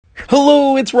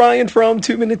Hello, it's Ryan from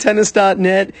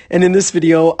 2minutetennis.net, and in this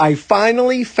video, I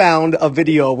finally found a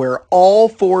video where all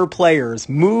four players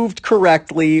moved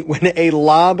correctly when a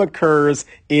lob occurs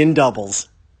in doubles.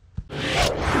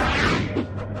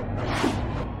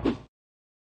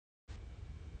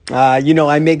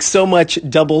 I make so much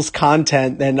doubles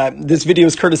content, and this video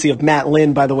is courtesy of Matt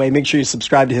Lynn, by the way. Make sure you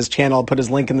subscribe to his channel. I'll put his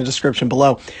link in the description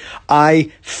below.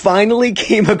 I finally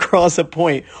came across a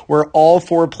point where all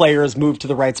four players moved to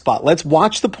the right spot. Let's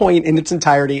watch the point in its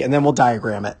entirety, and then we'll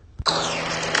diagram it.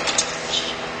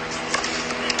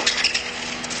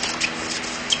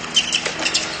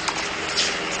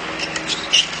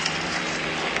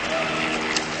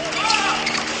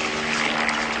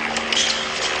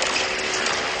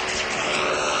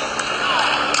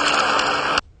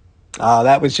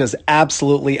 That was just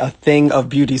absolutely a thing of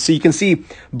beauty. So you can see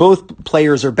both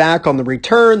players are back on the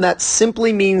return. That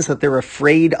simply means that they're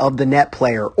afraid of the net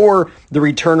player, or the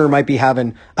returner might be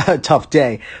having a tough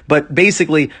day. But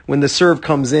basically, when the serve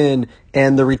comes in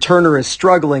and the returner is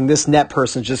struggling, this net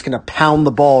person is just going to pound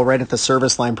the ball right at the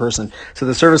service line person. So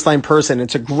the service line person,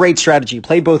 it's a great strategy.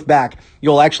 Play both back.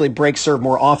 You'll actually break serve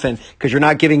more often because you're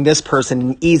not giving this person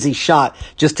an easy shot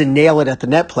just to nail it at the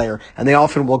net player. And they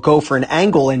often will go for an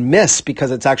angle and miss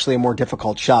because it's actually a more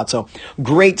difficult shot. So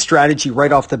great strategy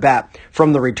right off the bat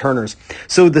from the returners.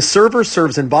 So the server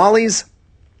serves in volleys.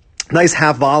 Nice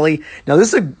half volley. Now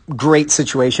this is a great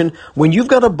situation. When you've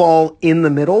got a ball in the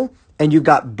middle and you've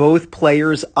got both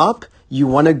players up, you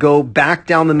want to go back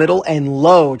down the middle and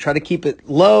low. Try to keep it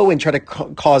low and try to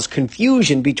cause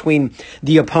confusion between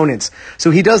the opponents. So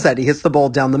he does that. He hits the ball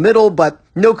down the middle, but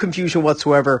no confusion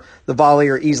whatsoever. The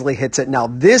volleyer easily hits it. Now,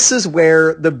 this is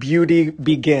where the beauty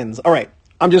begins. All right,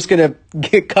 I'm just going to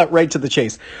get cut right to the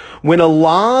chase. When a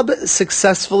lob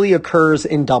successfully occurs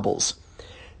in doubles,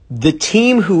 the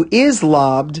team who is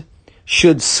lobbed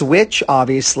should switch,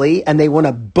 obviously, and they want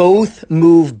to both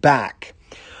move back.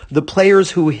 The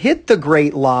players who hit the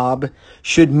great lob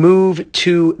should move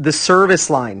to the service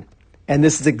line. And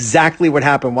this is exactly what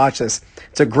happened. Watch this.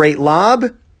 It's a great lob,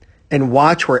 and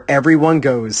watch where everyone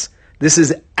goes. This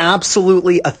is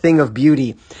absolutely a thing of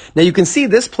beauty. Now you can see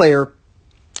this player,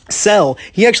 Sell,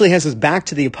 he actually has his back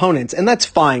to the opponents, and that's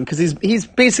fine because he's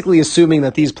basically assuming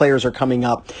that these players are coming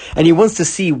up, and he wants to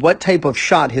see what type of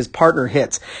shot his partner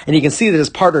hits. And you can see that his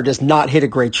partner does not hit a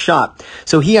great shot.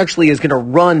 So he actually is going to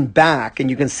run back, and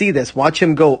you can see this. Watch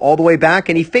him go all the way back,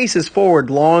 and he faces forward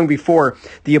long before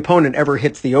the opponent ever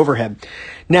hits the overhead.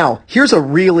 Now, here's a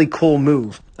really cool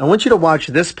move. I want you to watch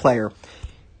this player.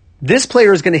 This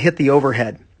player is going to hit the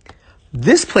overhead.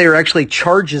 This player actually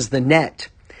charges the net.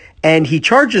 And he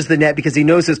charges the net because he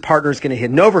knows his partner is going to hit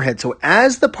an overhead. So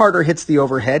as the partner hits the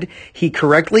overhead, he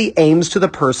correctly aims to the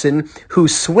person who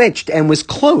switched and was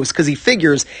close because he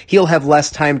figures he'll have less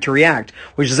time to react,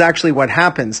 which is actually what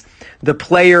happens. The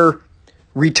player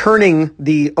returning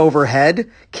the overhead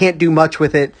can't do much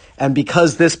with it. And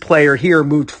because this player here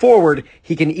moved forward,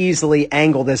 he can easily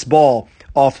angle this ball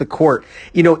off the court.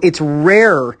 You know, it's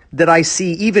rare that I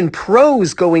see even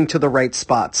pros going to the right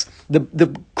spots.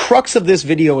 The crux of this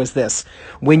video is this.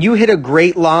 When you hit a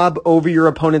great lob over your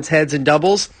opponent's heads in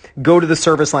doubles, go to the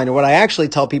service line. And what I actually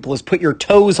tell people is put your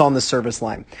toes on the service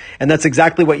line. And that's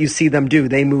exactly what you see them do.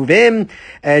 They move in,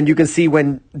 and you can see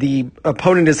when the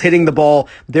opponent is hitting the ball,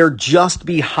 they're just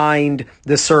behind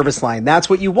the service line. That's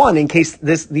what you want in case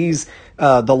the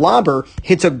lobber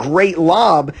hits a great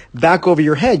lob back over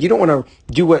your head. You don't want to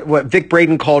do what Vic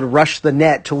Braden called rush the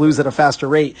net to lose at a faster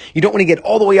rate. You don't want to get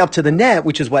all the way up to the net,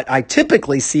 which is what I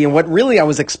typically see and what really I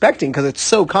was expecting because it's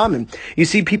so common. You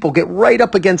see people get right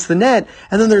up against the net,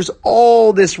 and then there's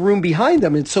all this room behind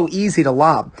them, and it's so easy to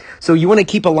lob. So you want to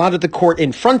keep a lot of the court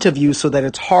in front of you so that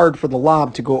it's hard for the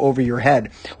lob to go over your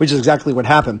head, which is exactly what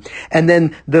happened. And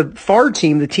then the far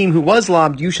team, the team who was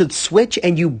lobbed, you should switch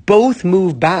and you both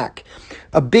move back.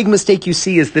 A big mistake you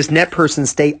see is this net person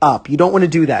stay up. You don't want to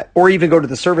do that. Or even go to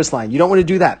the service line. You don't want to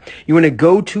do that. You want to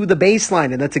go to the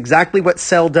baseline, and that's exactly what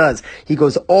Sell does. He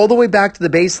goes all the way back to the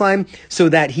baseline so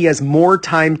that he has more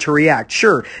time to react.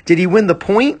 Sure, did he win the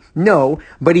point? No,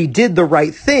 but he did the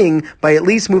right thing by at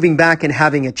least moving back and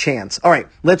having a chance. All right,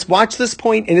 let's watch this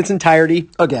point in its entirety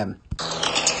again.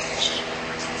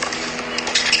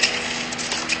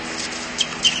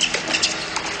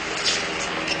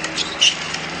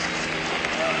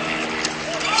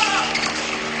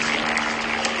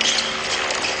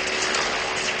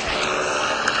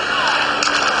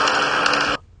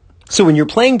 So when you're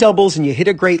playing doubles and you hit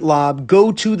a great lob,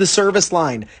 go to the service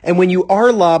line. And when you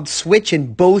are lobbed, switch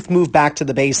and both move back to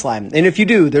the baseline. And if you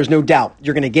do, there's no doubt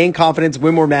you're going to gain confidence,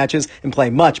 win more matches, and play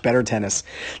much better tennis.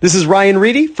 This is Ryan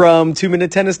Reedy from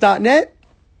 2minutetennis.net.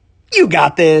 You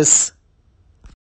got this.